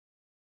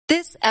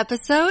This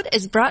episode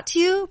is brought to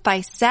you by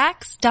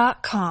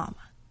Sax.com.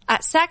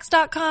 At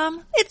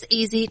Sax.com, it's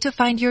easy to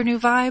find your new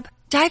vibe.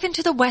 Dive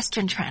into the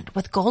Western trend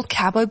with gold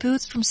cowboy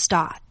boots from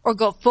Stott, or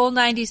go full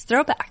 90s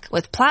throwback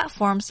with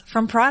platforms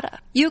from Prada.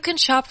 You can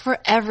shop for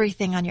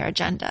everything on your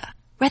agenda,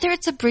 whether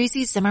it's a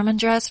breezy Zimmermann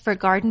dress for a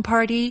garden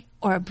party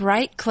or a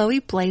bright Chloe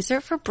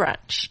blazer for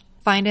brunch.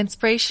 Find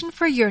inspiration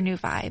for your new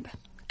vibe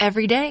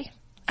every day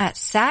at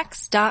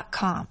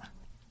Sax.com.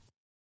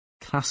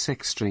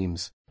 Classic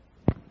Streams.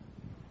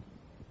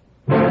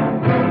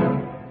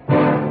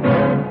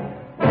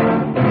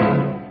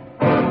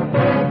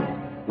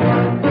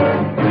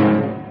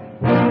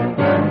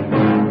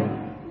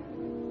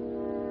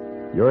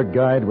 Your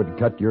guide would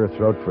cut your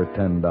throat for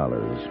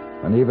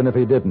 $10. And even if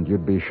he didn't,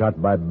 you'd be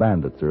shot by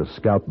bandits or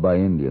scalped by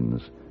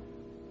Indians.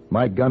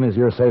 My gun is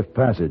your safe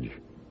passage.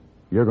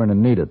 You're going to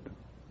need it.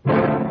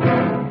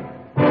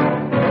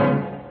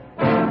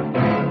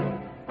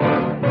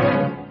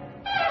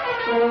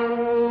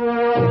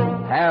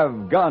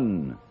 Have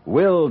Gun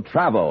Will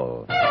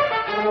Travel.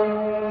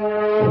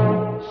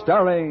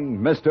 Starring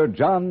Mr.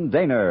 John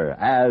Dehner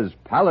as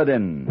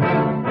Paladin.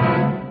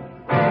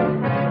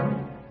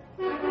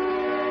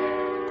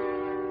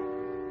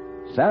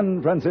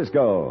 San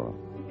Francisco,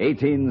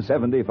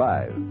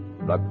 1875.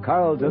 The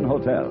Carlton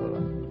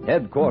Hotel,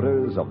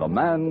 headquarters of the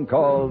man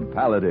called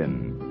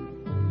Paladin.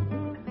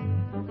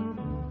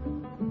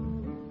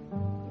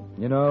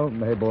 You know,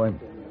 hey, boy,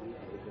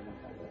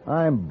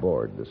 I'm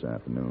bored this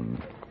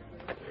afternoon.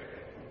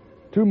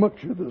 Too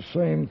much of the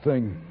same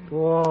thing.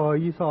 Oh,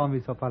 you saw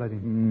Mr.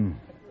 Paladin.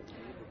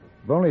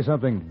 If only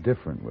something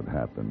different would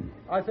happen.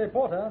 I say,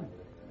 Porter.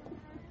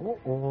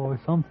 Oh,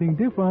 something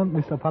different,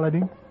 Mr.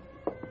 Paladin.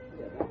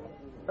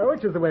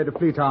 Which is the way to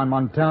Fleetown,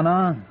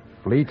 Montana?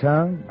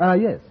 Fleetown?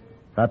 Yes.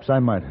 Perhaps I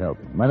might help.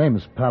 My name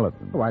is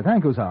Paladin. Why,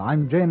 thank you, sir.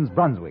 I'm James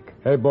Brunswick.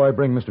 Hey, boy,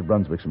 bring Mr.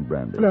 Brunswick some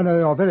brandy. No,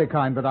 you're very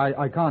kind, but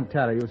I can't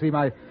tarry. You see,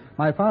 my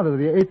father,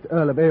 the 8th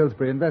Earl of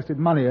Aylesbury, invested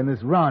money in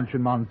this ranch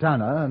in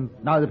Montana, and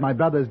now that my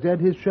brother's dead,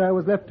 his share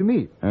was left to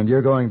me. And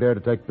you're going there to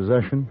take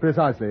possession?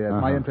 Precisely, yes.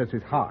 My interest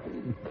is high.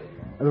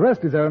 The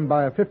rest is owned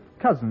by a fifth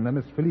cousin,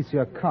 Miss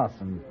Felicia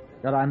Carson.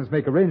 Yet I must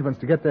make arrangements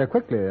to get there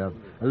quickly. A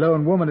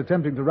lone woman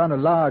attempting to run a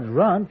large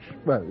ranch.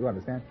 Well, you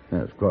understand.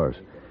 Yes, of course.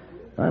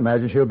 I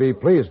imagine she'll be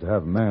pleased to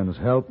have a man's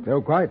help. Oh,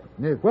 quite.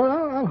 Yes. Well,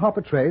 I'll hop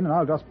a train, and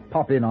I'll just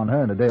pop in on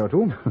her in a day or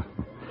two.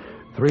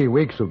 3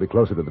 weeks will be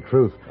closer to the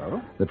truth.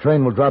 Oh? The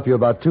train will drop you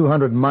about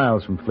 200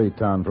 miles from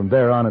Fleetown. From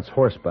there on, it's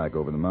horseback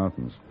over the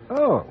mountains.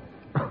 Oh.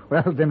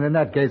 Well, then in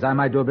that case, I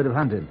might do a bit of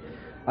hunting.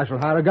 I shall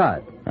hire a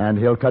guide. And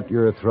he'll cut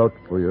your throat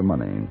for your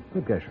money.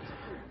 Good gracious.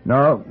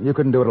 No, you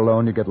couldn't do it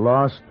alone. You get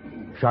lost,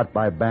 shot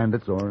by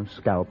bandits, or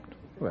scalped.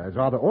 Well, it's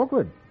rather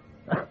awkward.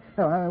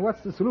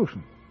 What's the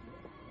solution?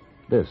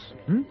 This.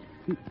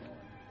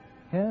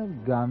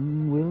 Have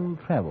gun will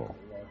travel.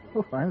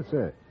 Oh, I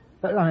say.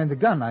 The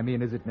gun, I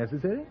mean, is it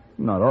necessary?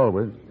 Not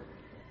always.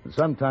 But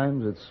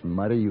sometimes it's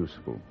mighty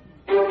useful.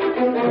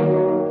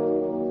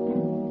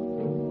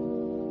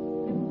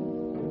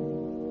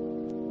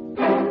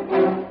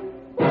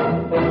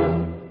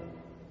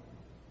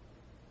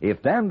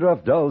 If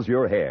dandruff dulls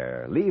your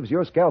hair, leaves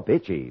your scalp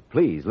itchy,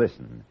 please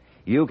listen.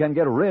 You can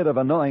get rid of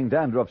annoying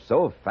dandruff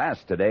so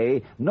fast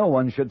today, no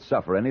one should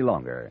suffer any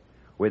longer.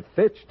 With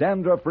Fitch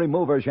Dandruff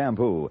Remover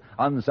Shampoo,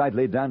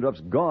 unsightly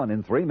dandruff's gone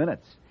in 3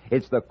 minutes.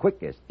 It's the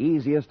quickest,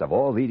 easiest of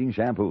all leading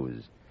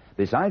shampoos.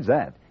 Besides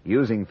that,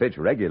 using Fitch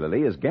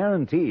regularly is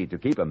guaranteed to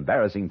keep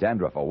embarrassing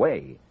dandruff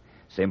away.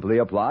 Simply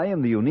apply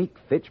in the unique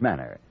Fitch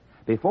manner.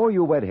 Before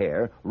you wet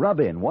hair, rub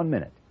in 1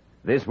 minute.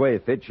 This way,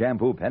 Fitch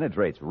shampoo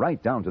penetrates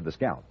right down to the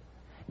scalp.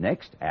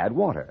 Next, add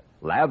water.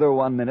 Lather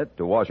 1 minute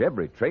to wash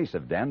every trace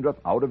of dandruff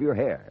out of your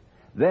hair.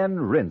 Then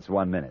rinse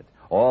 1 minute.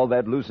 All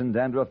that loosened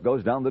dandruff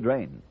goes down the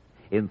drain.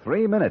 In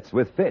 3 minutes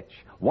with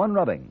Fitch, 1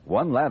 rubbing,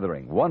 1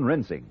 lathering, 1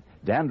 rinsing,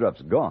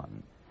 dandruff's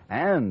gone.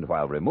 And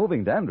while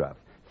removing dandruff,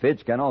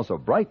 Fitch can also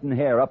brighten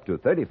hair up to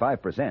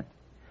 35%.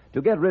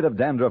 To get rid of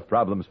dandruff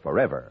problems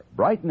forever,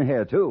 brighten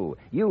hair too,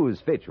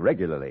 use Fitch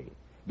regularly.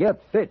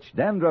 Get Fitch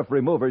Dandruff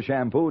Remover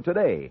Shampoo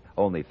today,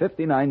 only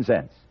 59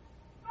 cents.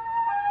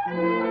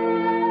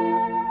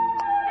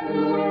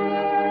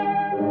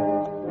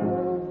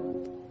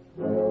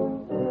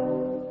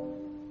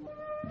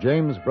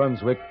 James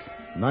Brunswick,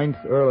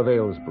 9th Earl of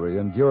Aylesbury,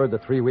 endured the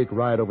 3-week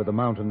ride over the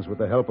mountains with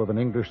the help of an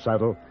English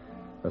saddle,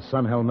 a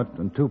sun helmet,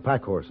 and 2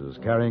 pack horses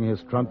carrying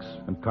his trunks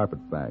and carpet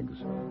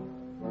bags.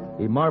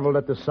 He marveled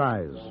at the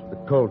size, the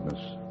coldness,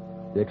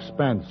 the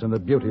expanse, and the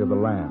beauty of the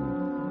land.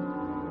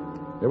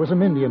 There were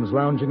some Indians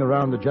lounging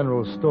around the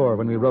general store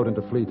when we rode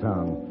into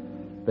Fleetown.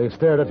 They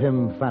stared at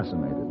him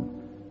fascinated.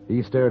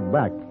 He stared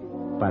back,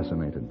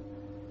 fascinated.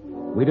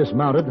 We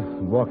dismounted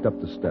and walked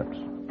up the steps.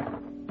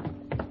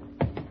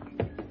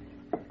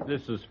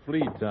 This is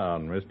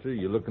Fleetown, mister.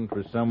 You looking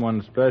for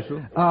someone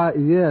special?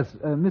 Yes.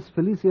 Miss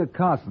Felicia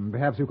Carson.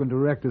 Perhaps you can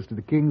direct us to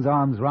the King's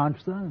Arms Ranch,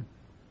 sir?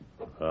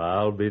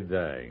 I'll be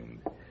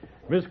danged.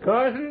 Miss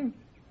Carson?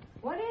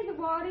 What is it,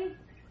 Wardy?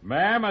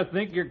 Ma'am, I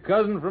think your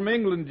cousin from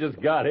England just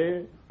got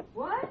here.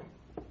 What?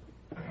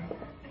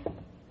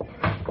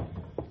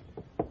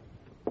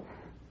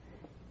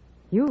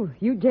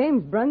 You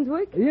James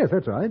Brunswick? Yes,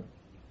 that's right.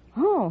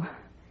 Oh.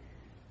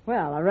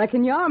 Well, I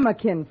reckon you are my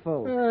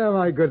kinfolk. Oh,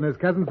 my goodness,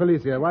 Cousin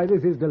Felicia. Why,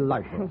 this is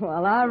delightful.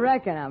 Well, I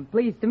reckon. I'm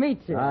pleased to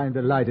meet you. I'm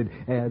delighted.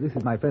 This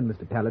is my friend,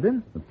 Mr.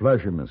 Paladin. A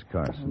pleasure, Miss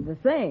Carson. The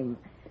same.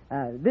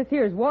 This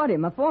here's Waddy,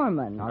 my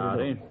foreman.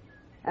 Howdy.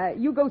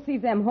 You go see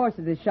if them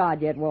horses is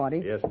shod yet,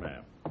 Waddy. Yes,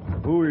 ma'am.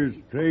 Who is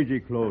Crazy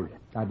Clothes?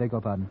 I beg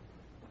your pardon.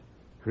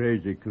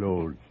 Crazy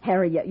Clothes.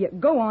 Harry, you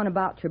go on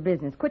about your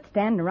business. Quit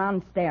standing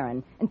around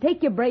staring. And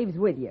take your braves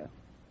with you.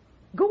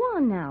 Go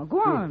on now. Go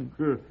on.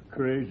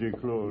 Crazy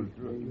Clothes.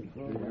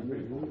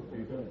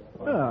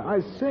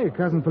 I say,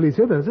 Cousin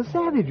Felicia, those are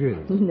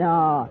savages.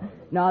 No,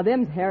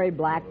 them's Harry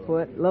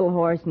Blackfoot, Little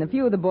Horse, and a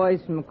few of the boys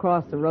from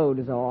across the road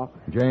is all.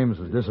 James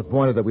was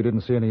disappointed that we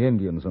didn't see any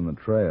Indians on the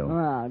trail.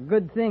 Ah,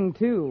 good thing,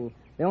 too.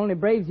 The only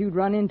braves you'd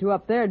run into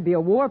up there'd be a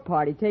war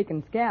party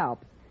taking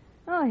scalps.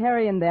 Oh,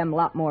 Harry and them a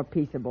lot more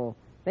peaceable.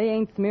 They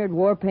ain't smeared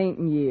war paint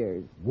in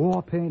years.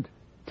 War paint?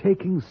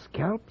 Taking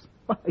scalps?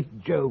 Why,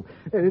 Joe,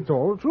 it's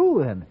all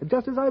true, then,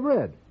 just as I've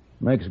read.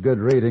 Makes good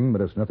reading,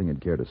 but it's nothing you'd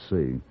care to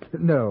see.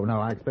 No,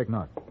 I expect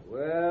not.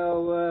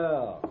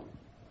 Well.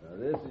 So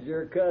this is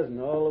your cousin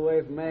all the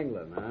way from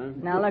England, huh?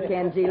 Now, look,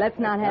 NG, let's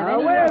not have Now,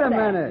 any... wait more a sex.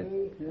 minute.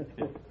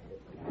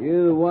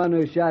 You the one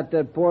who shot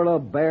that poor little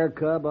bear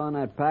cub on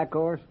that pack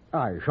horse?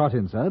 I shot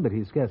him, sir, but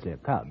he's scarcely a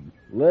cub.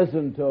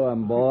 Listen to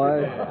him,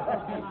 boy.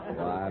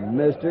 Why,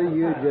 mister,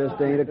 you just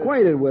ain't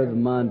acquainted with the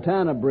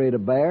Montana breed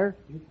of bear.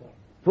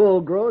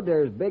 Full grown,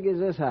 they're as big as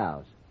this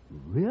house.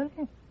 Really?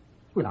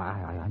 Well,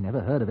 I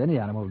never heard of any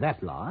animal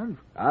that large.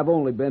 I've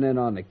only been in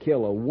on the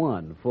kill of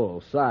one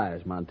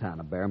full-size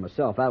Montana bear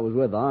myself. I was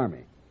with the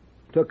Army.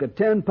 Took a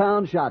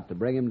 10-pound shot to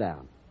bring him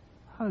down.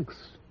 How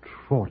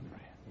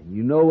extraordinary. And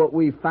you know what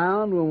we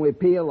found when we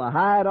peeled the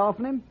hide off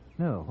him?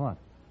 No, what?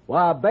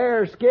 Why,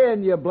 bear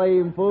skin, you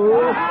blame fool.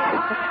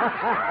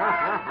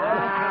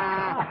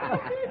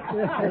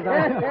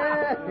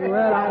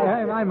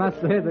 Well, I must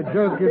say the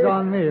joke is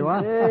on me,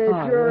 what? Yeah,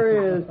 it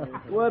sure is.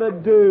 What a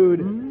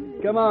dude.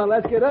 Come on,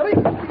 let's get up.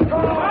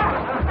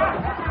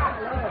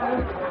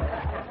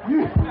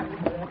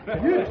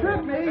 You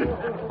tripped me.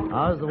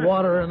 How's the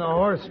water in the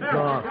horse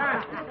trough?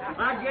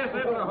 I guess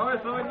it's a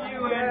horse on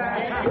you,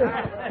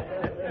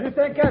 Andy. You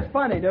think that's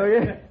funny, do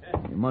you?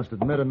 You must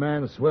admit a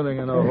man swimming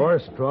in a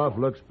horse trough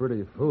looks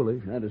pretty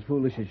foolish. Not as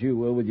foolish as you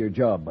will with your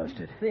jaw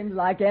busted. Seems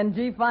like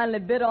NG finally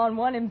bit on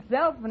one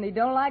himself, and he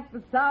don't like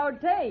the sour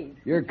taste.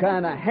 You're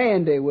kind of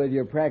handy with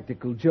your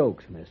practical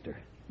jokes, mister.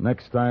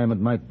 Next time, it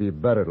might be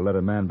better to let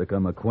a man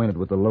become acquainted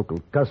with the local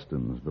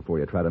customs before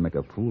you try to make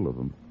a fool of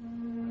him.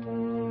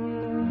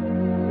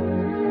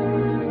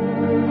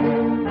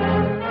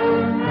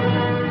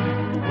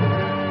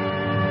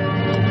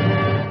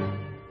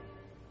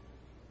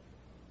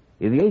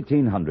 In the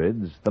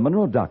 1800s, the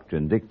Monroe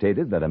Doctrine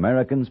dictated that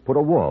Americans put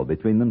a wall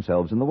between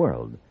themselves and the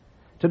world.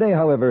 Today,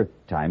 however,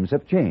 times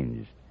have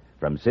changed.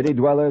 From city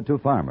dweller to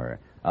farmer,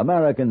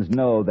 Americans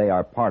know they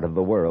are part of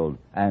the world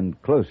and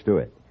close to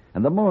it.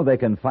 And the more they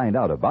can find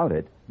out about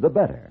it, the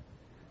better.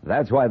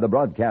 That's why the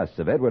broadcasts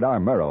of Edward R.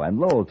 Murrow and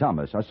Lowell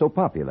Thomas are so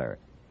popular.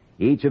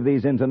 Each of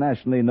these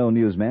internationally known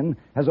newsmen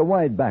has a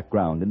wide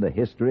background in the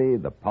history,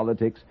 the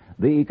politics,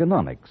 the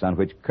economics on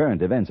which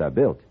current events are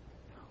built.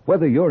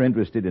 Whether you're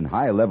interested in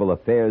high-level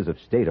affairs of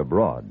state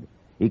abroad,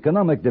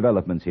 economic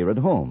developments here at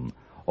home,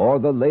 or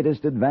the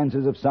latest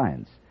advances of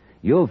science,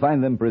 you'll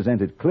find them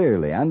presented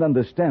clearly and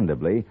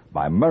understandably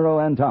by Murrow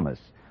and Thomas,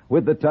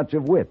 with the touch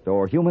of wit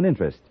or human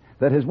interest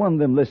that has won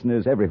them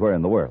listeners everywhere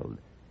in the world.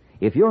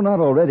 If you're not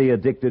already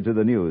addicted to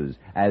the news,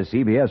 as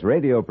CBS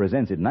Radio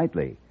presents it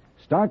nightly,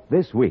 start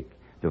this week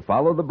to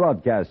follow the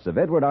broadcasts of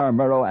Edward R.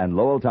 Murrow and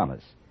Lowell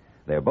Thomas.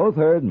 They're both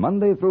heard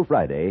Monday through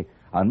Friday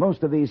on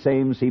most of these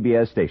same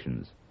CBS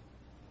stations.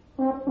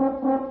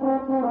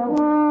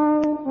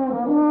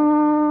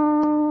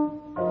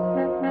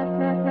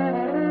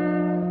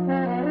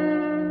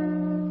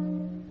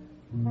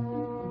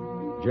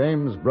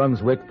 James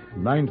Brunswick,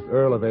 9th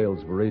Earl of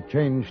Aylesbury,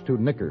 changed to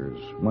knickers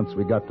once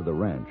we got to the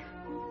ranch.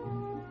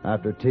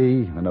 After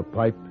tea and a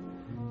pipe,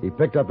 he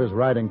picked up his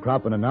riding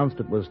crop and announced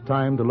it was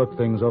time to look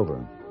things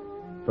over.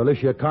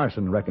 Felicia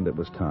Carson reckoned it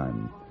was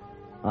time.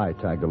 I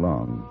tagged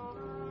along.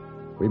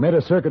 We made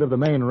a circuit of the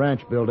main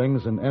ranch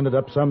buildings and ended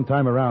up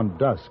sometime around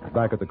dusk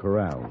back at the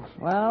corrals.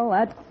 Well,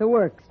 that's the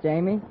works,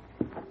 Jamie.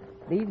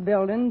 These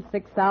buildings,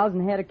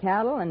 6,000 head of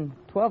cattle and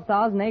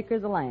 12,000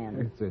 acres of land.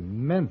 It's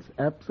immense,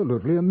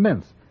 absolutely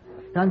immense.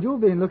 And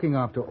you've been looking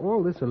after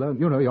all this alone.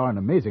 You know, you're an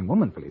amazing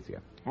woman, Felicia.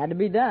 Had to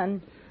be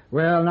done.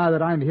 Well, now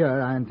that I'm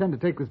here, I intend to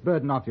take this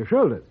burden off your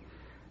shoulders.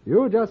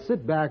 You just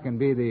sit back and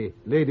be the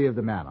lady of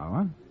the manor,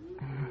 huh?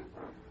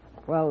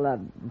 Well,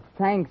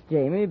 thanks,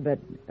 Jamie, but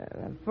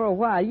for a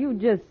while, you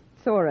just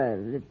sort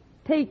of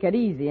take it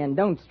easy and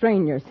don't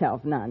strain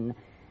yourself none.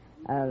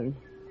 I'm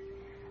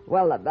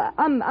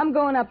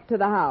going up to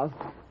the house.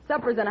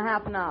 Supper's in a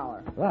half an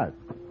hour. What?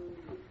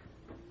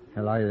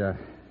 Well,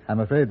 I'm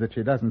afraid that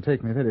she doesn't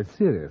take me very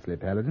seriously,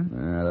 Paladin.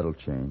 That'll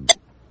change.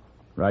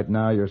 Right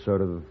now, you're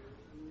sort of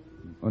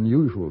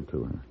unusual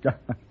to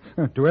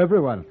her. To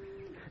everyone.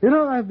 You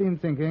know, I've been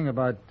thinking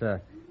about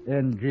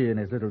N.G. and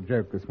his little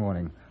joke this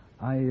morning.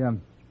 I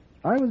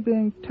was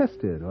being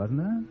tested,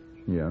 wasn't I?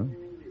 Yeah.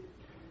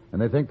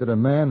 And they think that a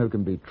man who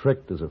can be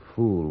tricked is a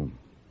fool.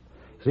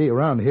 See,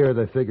 around here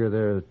they figure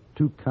there are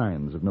two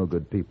kinds of no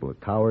good people,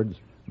 cowards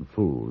and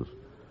fools.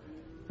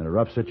 In a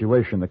rough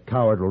situation, the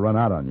coward will run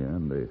out on you,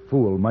 and the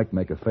fool might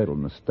make a fatal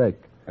mistake.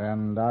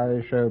 And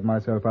I showed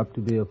myself up to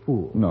be a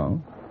fool.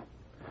 No.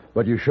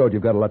 But you showed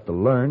you've got a lot to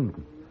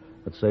learn.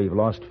 Let's say you've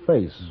lost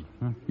face.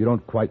 Mm-hmm. You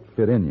don't quite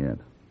fit in yet.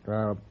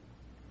 Well,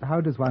 how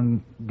does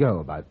one go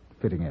about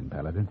fitting in,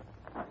 Paladin?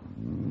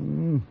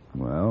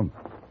 Well,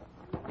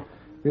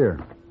 here.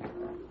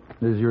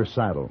 This is your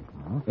saddle.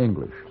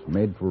 English.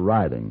 Made for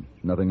riding.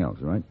 Nothing else,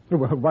 right?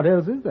 Well, what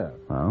else is there?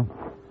 Well,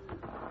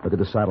 look at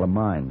the saddle of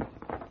mine.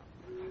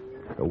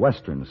 A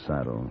Western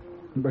saddle.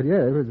 But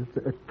yeah,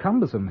 it's a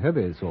cumbersome,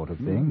 heavy sort of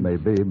thing.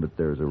 Maybe, but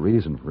there's a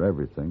reason for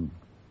everything.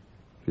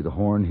 See the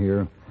horn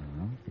here?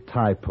 A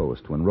tie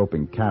post when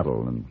roping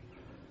cattle, and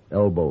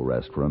elbow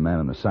rest for a man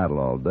in the saddle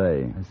all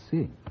day. I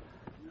see.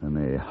 And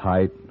the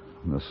height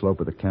and the slope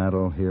of the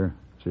cantle here.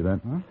 See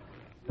that? Huh?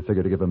 I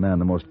figured to give a man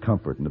the most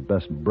comfort and the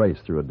best brace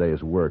through a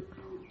day's work.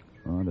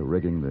 Oh, the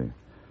rigging, the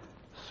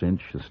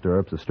cinch, the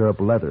stirrup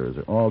leathers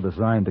are all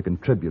designed to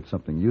contribute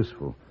something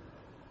useful.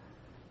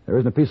 There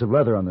isn't a piece of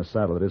leather on this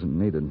saddle that isn't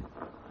needed.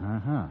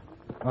 Uh-huh.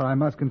 Well, I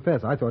must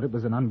confess, I thought it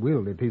was an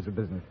unwieldy piece of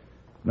business.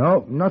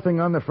 No,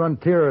 nothing on the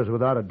frontier is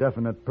without a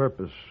definite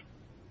purpose.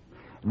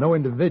 No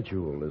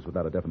individual is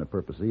without a definite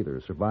purpose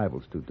either.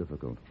 Survival's too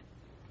difficult.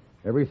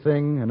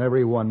 Everything and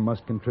everyone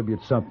must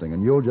contribute something,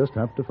 and you'll just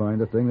have to find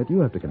the thing that you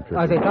have to contribute.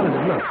 I say,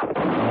 Paladin, look.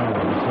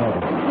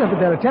 Yeah, but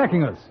they're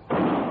attacking us.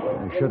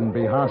 They shouldn't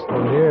be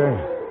hostile here.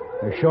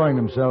 They're showing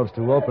themselves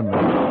too openly.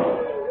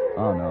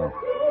 Oh, no.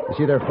 You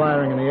see, they're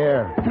firing in the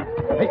air.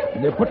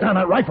 Hey, you put down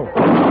that rifle.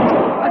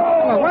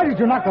 Well, why did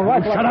you knock the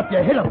rifle? Shut up, you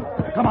hit him.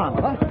 Come on.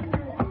 Huh?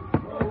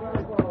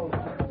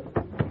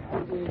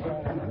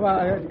 Well,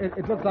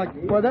 it looks like...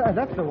 Well,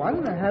 that's the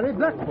one, Harry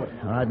Blackfoot.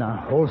 All right, now,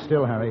 hold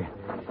still, Harry.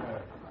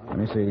 Let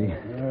me see.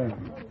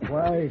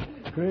 Why,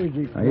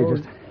 crazy Now, you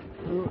just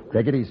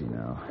take it easy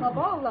now. Of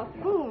all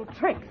the fool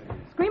tricks,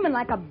 screaming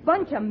like a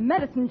bunch of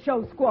medicine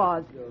show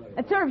squaws.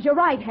 It serves you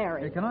right,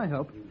 Harry. Hey, can I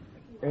help?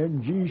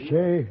 NG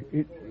say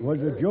it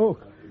was a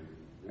joke.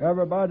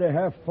 Everybody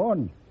have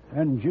fun.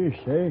 NG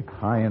say.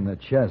 High in the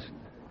chest.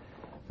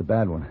 It's a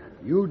bad one.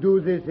 You do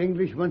this,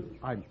 Englishman?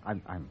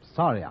 I'm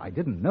sorry. I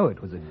didn't know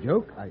it was a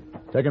joke.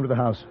 Take him to the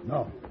house.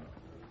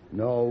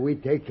 No, we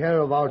take care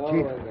of our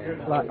chief.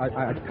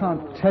 I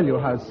can't tell you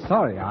how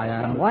sorry I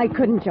am. Why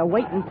couldn't you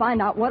wait and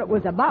find out what it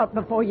was about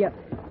before you...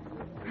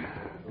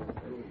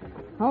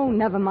 Oh,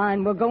 never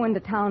mind. We'll go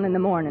into town in the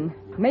morning.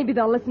 Maybe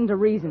they'll listen to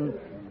reason.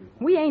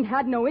 We ain't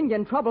had no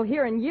Indian trouble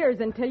here in years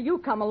until you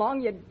come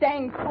along, you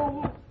dang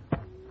fool.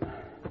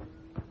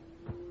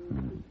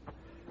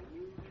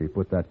 She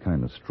put that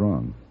kind of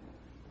strong.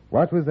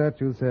 What was that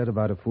you said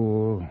about a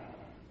fool?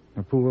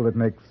 A fool that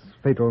makes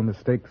fatal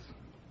mistakes?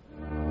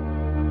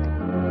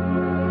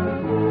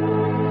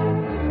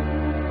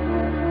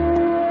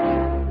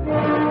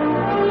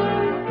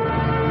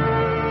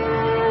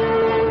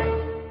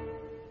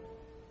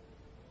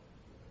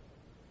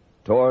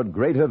 Toward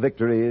greater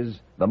victories,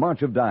 the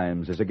March of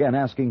Dimes is again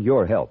asking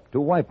your help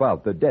to wipe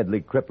out the deadly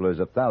cripplers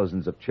of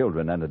thousands of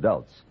children and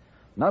adults.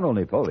 Not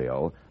only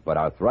polio, but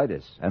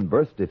arthritis and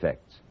birth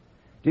defects.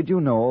 Did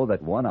you know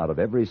that 1 out of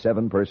every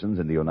 7 persons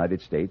in the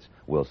United States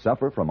will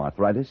suffer from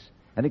arthritis,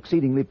 an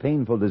exceedingly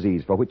painful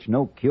disease for which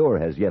no cure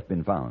has yet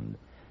been found,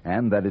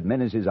 and that it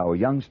menaces our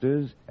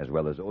youngsters as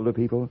well as older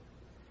people?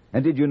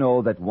 And did you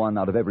know that 1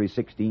 out of every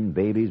 16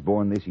 babies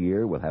born this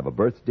year will have a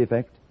birth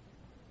defect?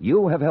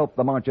 You have helped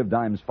the March of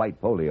Dimes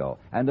fight polio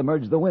and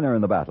emerge the winner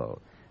in the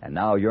battle. And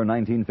now your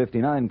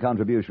 1959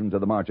 contribution to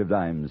the March of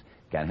Dimes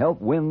can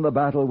help win the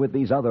battle with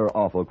these other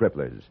awful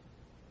cripplers.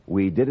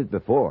 We did it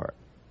before,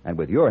 and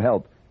with your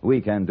help,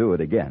 we can do it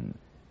again.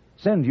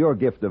 Send your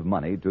gift of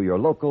money to your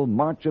local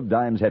March of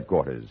Dimes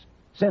headquarters.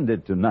 Send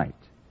it tonight.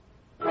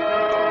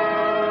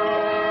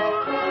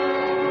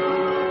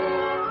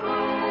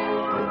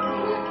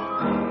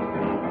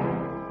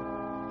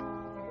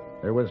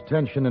 There was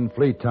tension in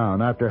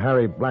Fleetown after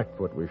Harry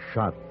Blackfoot was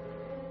shot.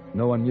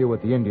 No one knew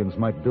what the Indians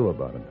might do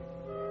about it.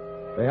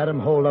 They had him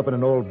holed up in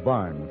an old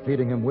barn,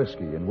 feeding him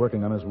whiskey and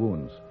working on his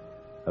wounds.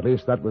 At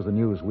least that was the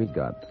news we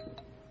got.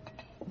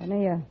 When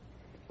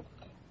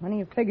are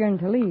you figuring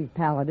to leave,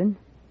 Paladin?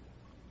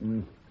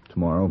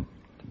 Tomorrow.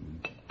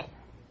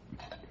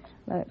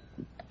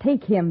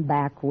 Take him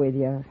back with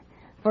you,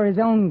 for his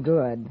own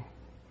good.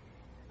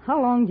 How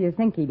long do you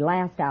think he'd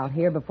last out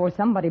here before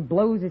somebody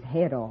blows his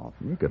head off?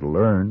 You could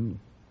learn,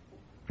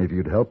 if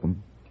you'd help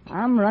him.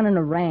 I'm running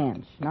a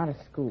ranch, not a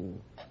school.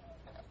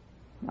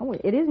 No,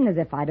 it isn't as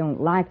if I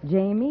don't like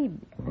Jamie.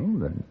 Well,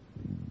 then,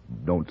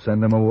 don't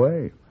send him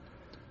away.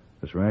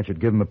 This ranch would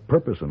give him a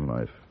purpose in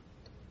life.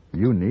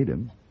 You need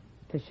him.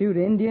 To shoot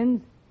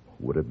Indians?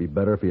 Would it be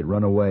better if he'd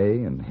run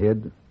away and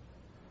hid?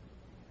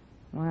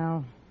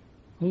 Well,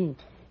 he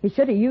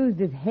should have used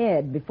his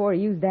head before he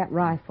used that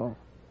rifle.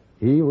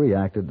 He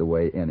reacted the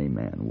way any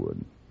man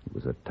would. He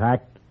was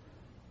attacked,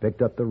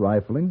 picked up the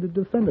rifle, and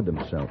defended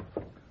himself.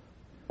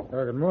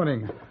 Good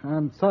morning.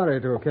 I'm sorry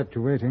to have kept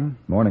you waiting.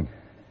 Morning.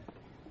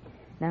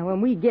 Now,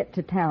 when we get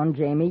to town,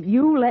 Jamie,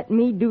 you let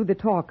me do the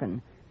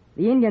talking.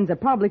 The Indians are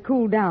probably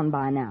cooled down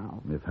by now.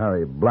 If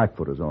Harry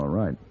Blackfoot is all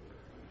right.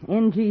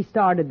 NG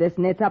started this,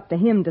 and it's up to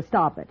him to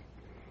stop it.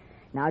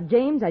 Now,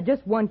 James, I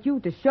just want you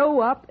to show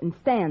up and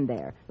stand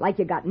there, like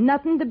you got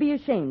nothing to be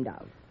ashamed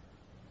of.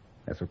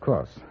 Yes, of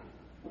course.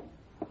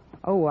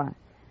 Oh,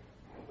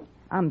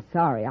 I'm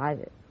sorry.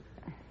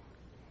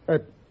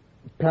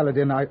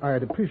 Paladin,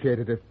 I'd appreciate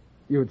it if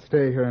you would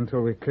stay here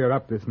until we clear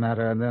up this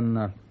matter, and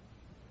then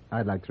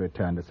I'd like to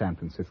return to San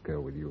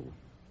Francisco with you.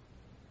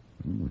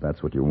 If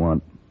that's what you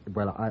want.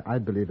 Well, I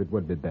believe it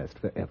would be best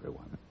for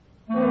everyone.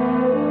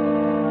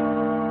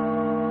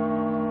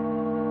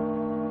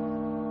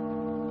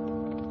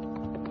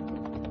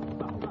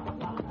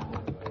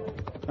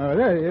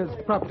 There he is,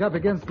 propped up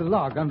against the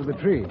log under the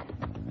tree.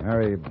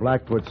 Harry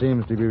Blackfoot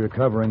seems to be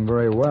recovering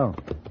very well.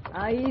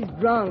 He's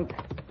drunk.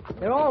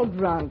 They're all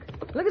drunk.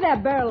 Look at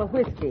that barrel of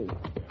whiskey.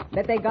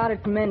 Bet they got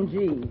it from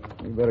NG.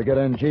 We better get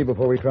NG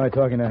before we try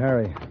talking to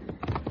Harry.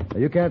 Now,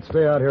 you can't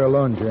stay out here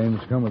alone,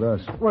 James. Come with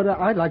us. Well,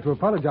 I'd like to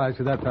apologize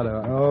to that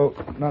fellow.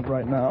 Oh, not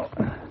right now.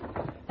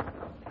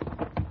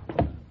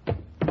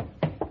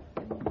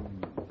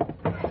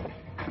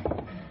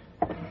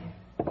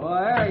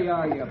 Well, there you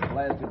are, you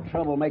blasted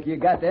troublemaker. You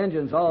got the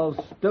engines all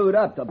stewed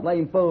up, the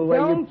blame fool way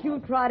Don't you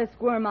try to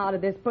squirm out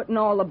of this, putting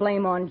all the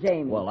blame on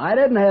Jamie. Well, I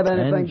didn't have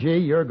anything.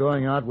 NG, you're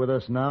going out with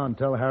us now and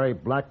tell Harry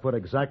Blackfoot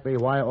exactly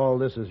why all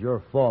this is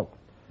your fault.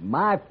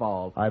 My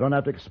fault. I don't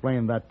have to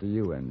explain that to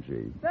you,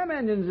 NG. Them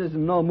Indians is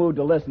in no mood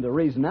to listen to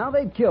reason now.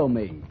 They'd kill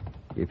me.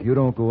 If you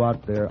don't go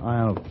out there,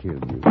 I'll kill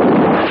you.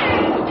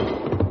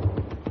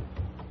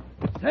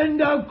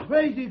 Send out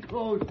Crazy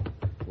Clothes.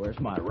 Where's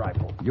my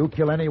rifle? You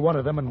kill any one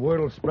of them, and word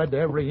will spread to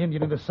every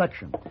Indian in the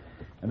section.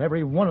 And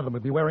every one of them will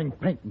be wearing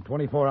paint in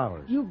 24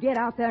 hours. You get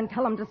out there and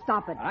tell them to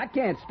stop it. I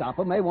can't stop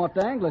them. They want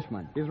the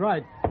Englishman. He's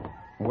right.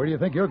 Where do you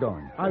think you're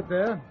going? Out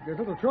there, there's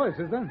little choice,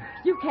 is there?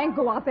 You can't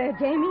go out there,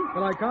 Jamie.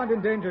 Well, I can't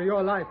endanger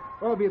your life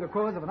or be the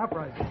cause of an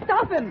uprising.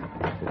 Stop him.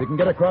 If he can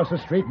get across the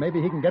street,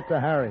 maybe he can get to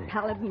Harry.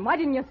 Paladin, why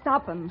didn't you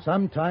stop him?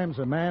 Sometimes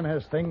a man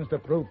has things to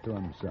prove to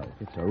himself.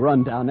 It's a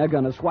rundown. They're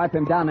going to swipe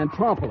him down and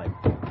trample him.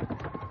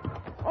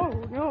 Oh,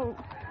 no.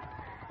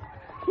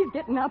 He's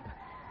getting up.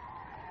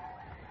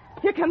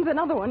 Here comes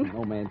another one.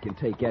 No man can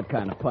take that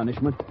kind of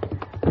punishment.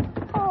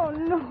 Oh,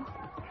 no.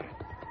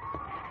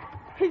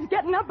 He's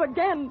getting up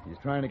again. He's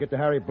trying to get to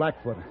Harry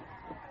Blackfoot.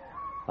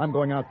 I'm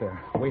going out there.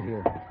 Wait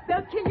here.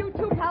 They'll kill you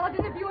too,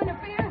 Paladin, if you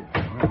interfere.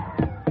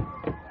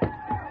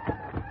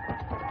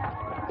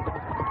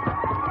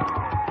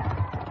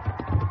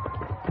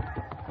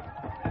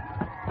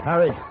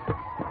 Harry.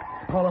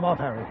 Call him off,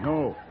 Harry.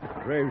 No.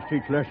 Braves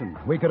teach lesson.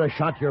 We could have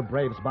shot your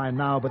braves by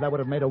now, but that would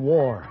have made a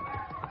war.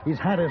 He's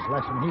had his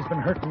lesson. He's been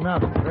hurt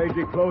enough.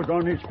 Crazy Clothes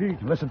on his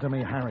feet. Listen to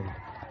me, Harry.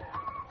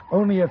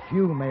 Only a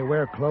few may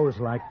wear clothes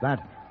like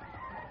that.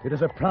 It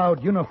is a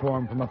proud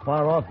uniform from a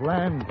far-off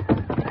land.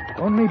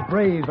 Only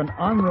brave and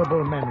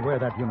honorable men wear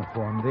that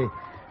uniform.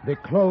 The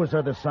clothes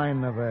are the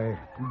sign of a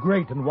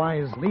great and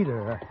wise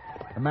leader,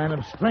 a man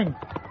of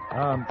strength,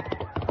 a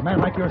man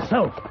like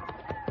yourself.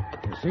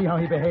 You see how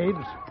he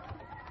behaves?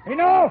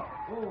 Enough!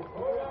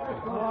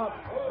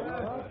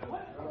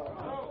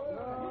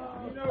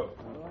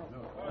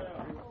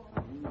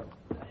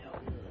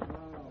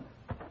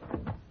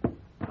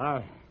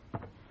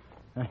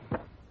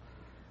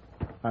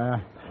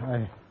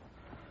 I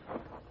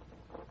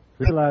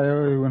feel I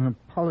owe you an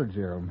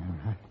apology, old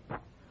man.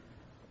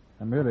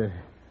 I'm really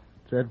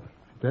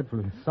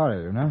dreadfully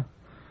sorry, you know.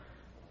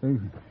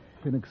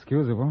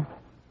 Inexcusable.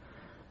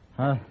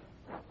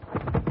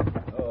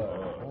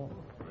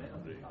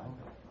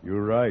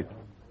 You're right.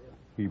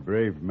 He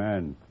brave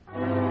man.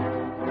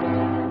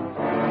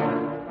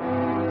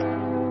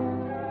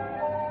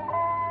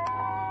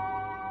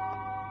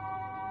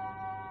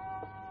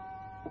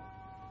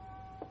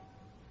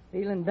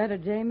 Feeling better,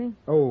 Jamie?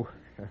 Oh,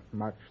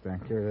 much,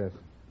 thank you, yes.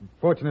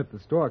 Fortunate the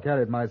store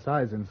carried my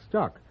size in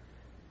stock.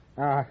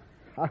 How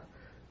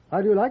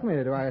do you like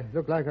me? Do I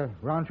look like a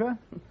rancher?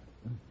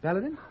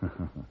 Paladin?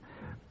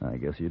 I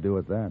guess you do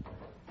at that.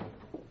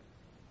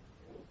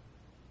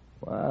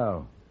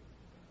 Well,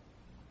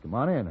 come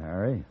on in,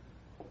 Harry.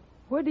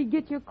 Where'd he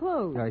get your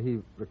clothes? He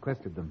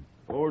requested them.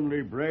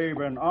 Only brave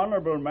and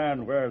honorable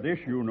men wear this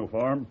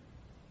uniform.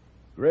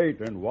 Great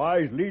and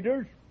wise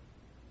leaders?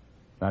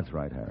 That's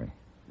right, Harry.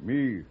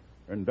 Me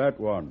and that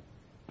one,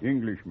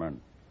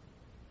 Englishman.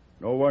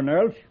 No one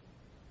else?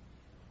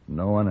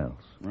 No one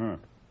else.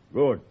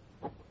 Good.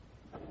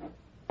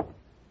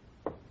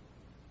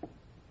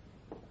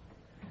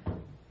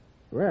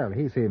 Well,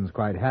 he seems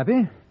quite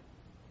happy.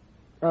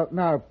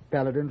 Now,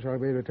 Paladin, shall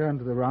we return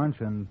to the ranch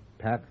and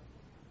pack?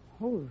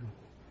 Oh,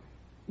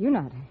 you're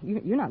not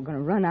going to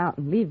run out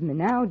and leave me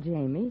now,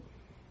 Jamie.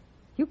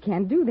 You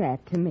can't do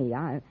that to me.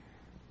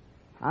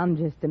 I'm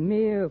just a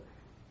mere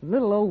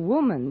little old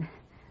woman.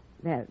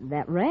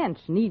 That ranch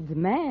needs a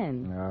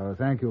man. Oh,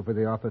 thank you for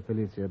the offer,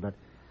 Felicia, but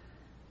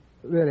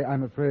really,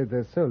 I'm afraid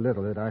there's so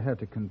little that I have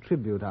to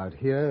contribute out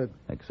here.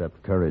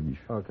 Except courage.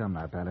 Oh, come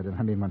now, Paladin.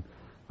 I mean, one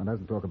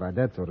doesn't talk about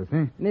that sort of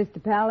thing.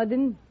 Mr.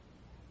 Paladin,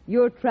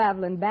 you're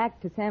traveling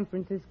back to San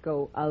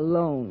Francisco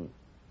alone.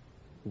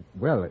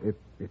 Well, if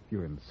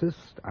you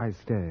insist, I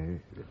stay.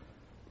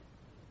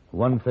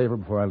 One favor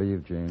before I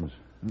leave, James.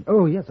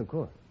 Oh, yes, of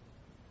course.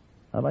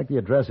 I'd like the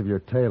address of your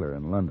tailor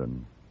in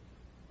London.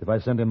 If I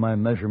send him my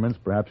measurements,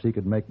 perhaps he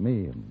could make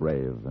me a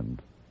brave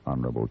and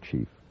honorable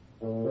chief.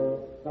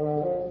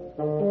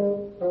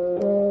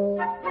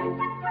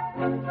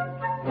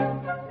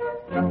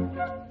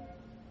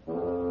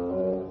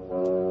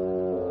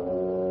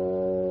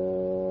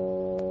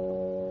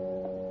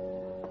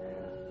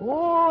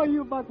 Oh,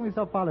 you buck me,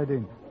 Sir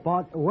Paladin.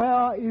 But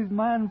where is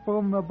man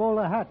from the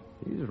bowler hat?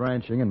 He's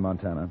ranching in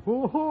Montana.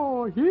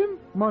 Oh, him?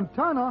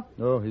 Montana?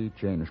 Oh, he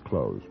changed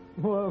clothes.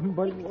 Well,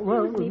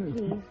 Excuse me,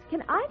 please.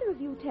 Can either of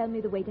you tell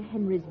me the way to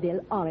Henrysville,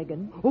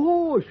 Oregon?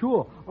 Oh,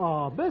 sure.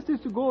 Best is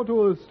to go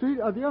to a street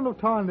at the end of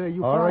town there.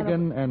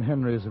 Oregon and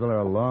Henrysville are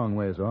a long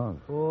ways off.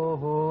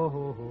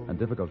 Oh. And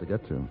difficult to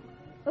get to.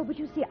 Oh, but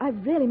you see, I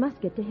really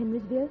must get to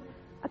Henrysville.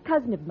 A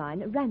cousin of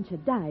mine, a rancher,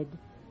 died.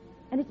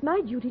 And it's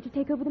my duty to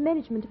take over the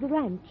management of the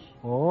ranch.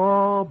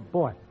 Oh,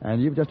 boy.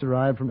 And you've just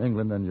arrived from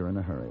England and you're in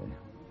a hurry.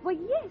 Well,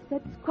 yes,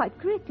 that's quite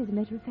correct, as a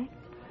matter of fact.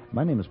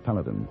 My name is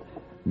Paladin.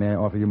 May I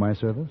offer you my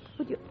service?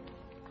 Would you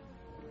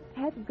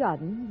have a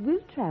garden? Will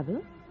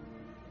travel?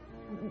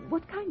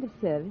 What kind of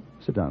service?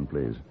 Sit down,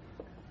 please.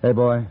 Hey,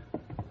 boy.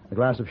 A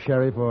glass of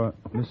sherry for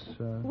Miss...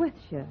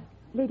 Worthshire.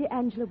 Lady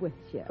Angela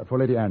Worthshire. For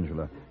Lady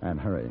Angela. And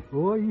hurry.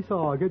 Oh,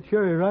 Esau, get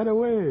sherry right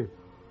away.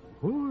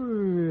 Oh,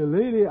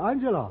 Lady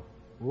Angela.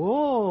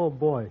 Oh,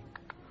 boy.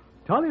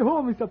 Tally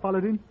ho, Mr.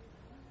 Paladin.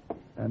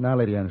 Now,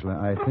 Lady Angela,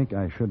 I think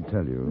I should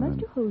tell you...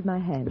 Must you hold my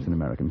hand? It's an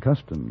American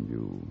custom.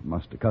 You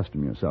must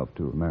accustom yourself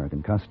to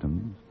American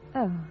customs.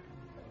 Oh.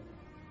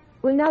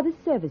 Well, now this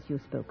service you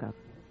spoke of.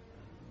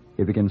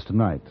 It begins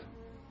tonight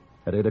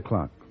at 8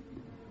 o'clock.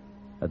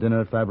 A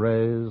dinner at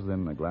Fabre's,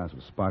 then a glass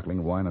of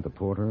sparkling wine at the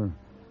Porter,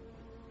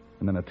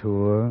 and then a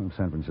tour of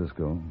San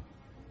Francisco.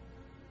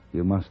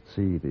 You must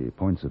see the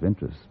points of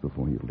interest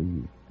before you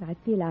leave. I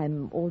feel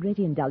I'm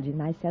already indulging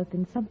myself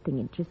in something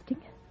interesting.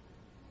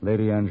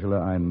 Lady Angela,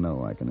 I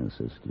know I can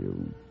assist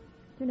you.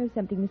 You know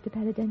something, Mr.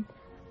 Paladin?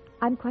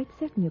 I'm quite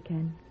certain you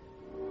can.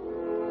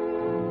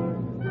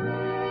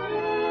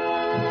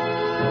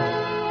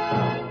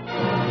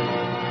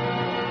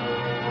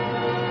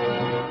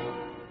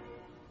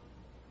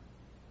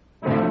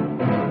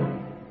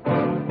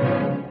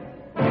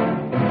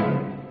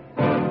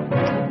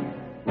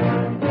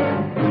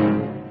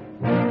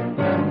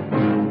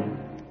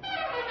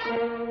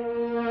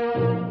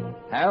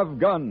 Have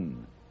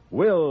Gun.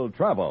 Will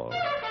Travel.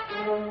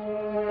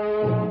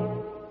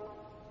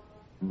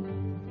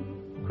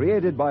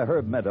 Created by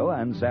Herb Meadow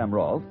and Sam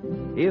Rolfe,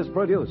 he is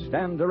produced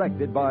and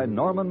directed by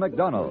Norman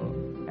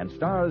MacDonald and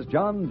stars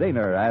John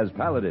Daner as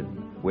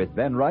Paladin, with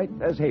Ben Wright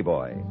as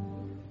Hayboy.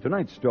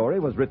 Tonight's story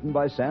was written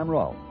by Sam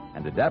Rolfe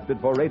and adapted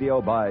for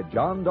radio by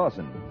John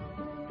Dawson.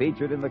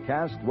 Featured in the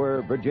cast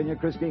were Virginia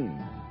Christine,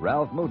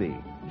 Ralph Moody,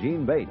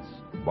 Gene Bates,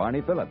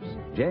 Barney Phillips,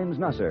 James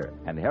Nusser,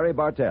 and Harry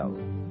Bartell.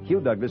 Hugh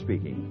Douglas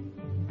speaking.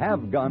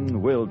 Have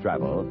Gun Will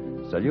Travel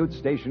salutes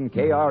station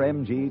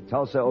KRMG,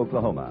 Tulsa,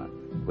 Oklahoma,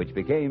 which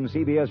became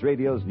CBS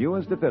Radio's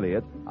newest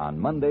affiliate on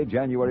Monday,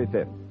 January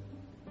 5th.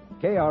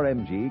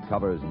 KRMG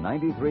covers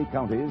 93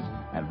 counties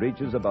and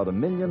reaches about 1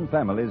 million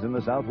families in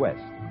the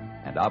Southwest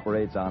and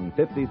operates on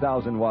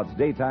 50,000 watts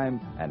daytime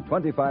and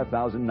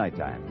 25,000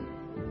 nighttime.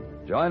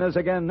 Join us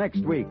again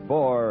next week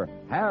for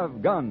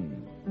Have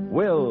Gun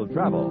Will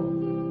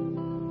Travel.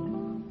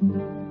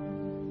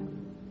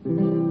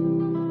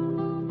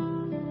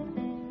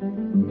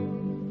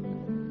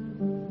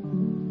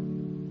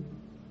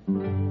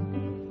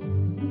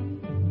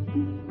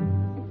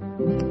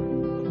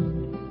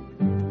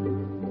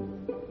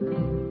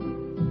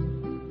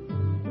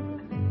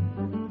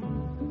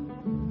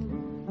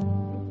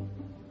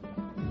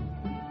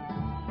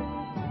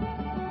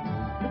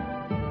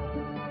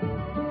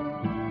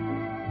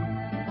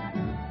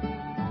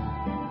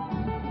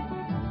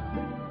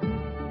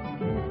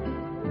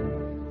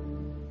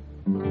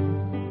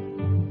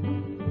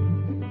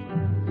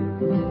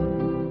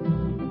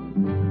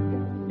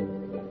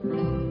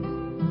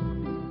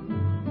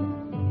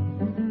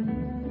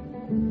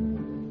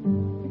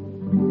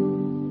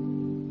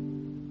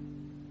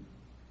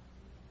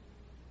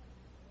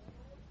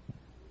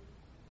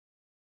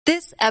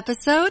 This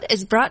episode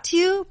is brought to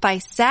you by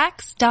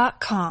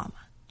Sax.com.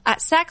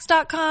 At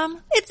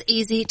Sax.com, it's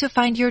easy to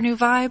find your new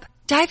vibe.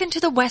 Dive into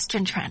the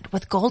Western trend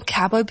with gold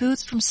cowboy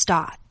boots from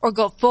Stott, or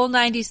go full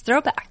 90s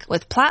throwback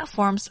with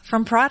platforms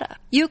from Prada.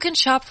 You can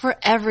shop for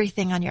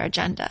everything on your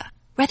agenda,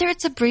 whether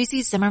it's a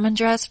breezy Zimmermann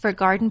dress for a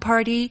garden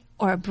party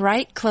or a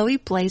bright Chloe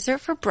blazer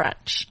for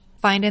brunch.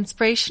 Find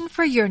inspiration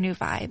for your new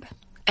vibe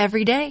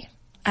every day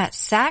at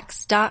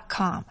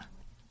Sax.com.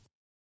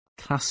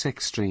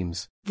 Classic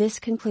Streams. This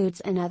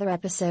concludes another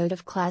episode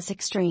of Classic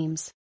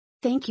Streams.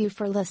 Thank you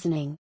for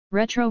listening.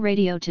 Retro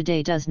Radio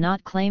Today does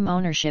not claim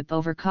ownership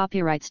over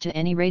copyrights to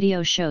any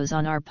radio shows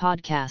on our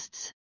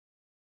podcasts.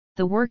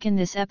 The work in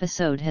this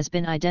episode has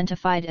been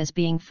identified as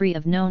being free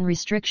of known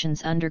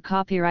restrictions under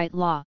copyright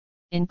law,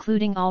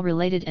 including all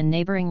related and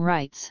neighboring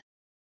rights.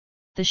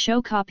 The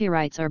show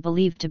copyrights are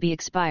believed to be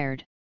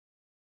expired.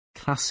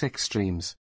 Classic Streams.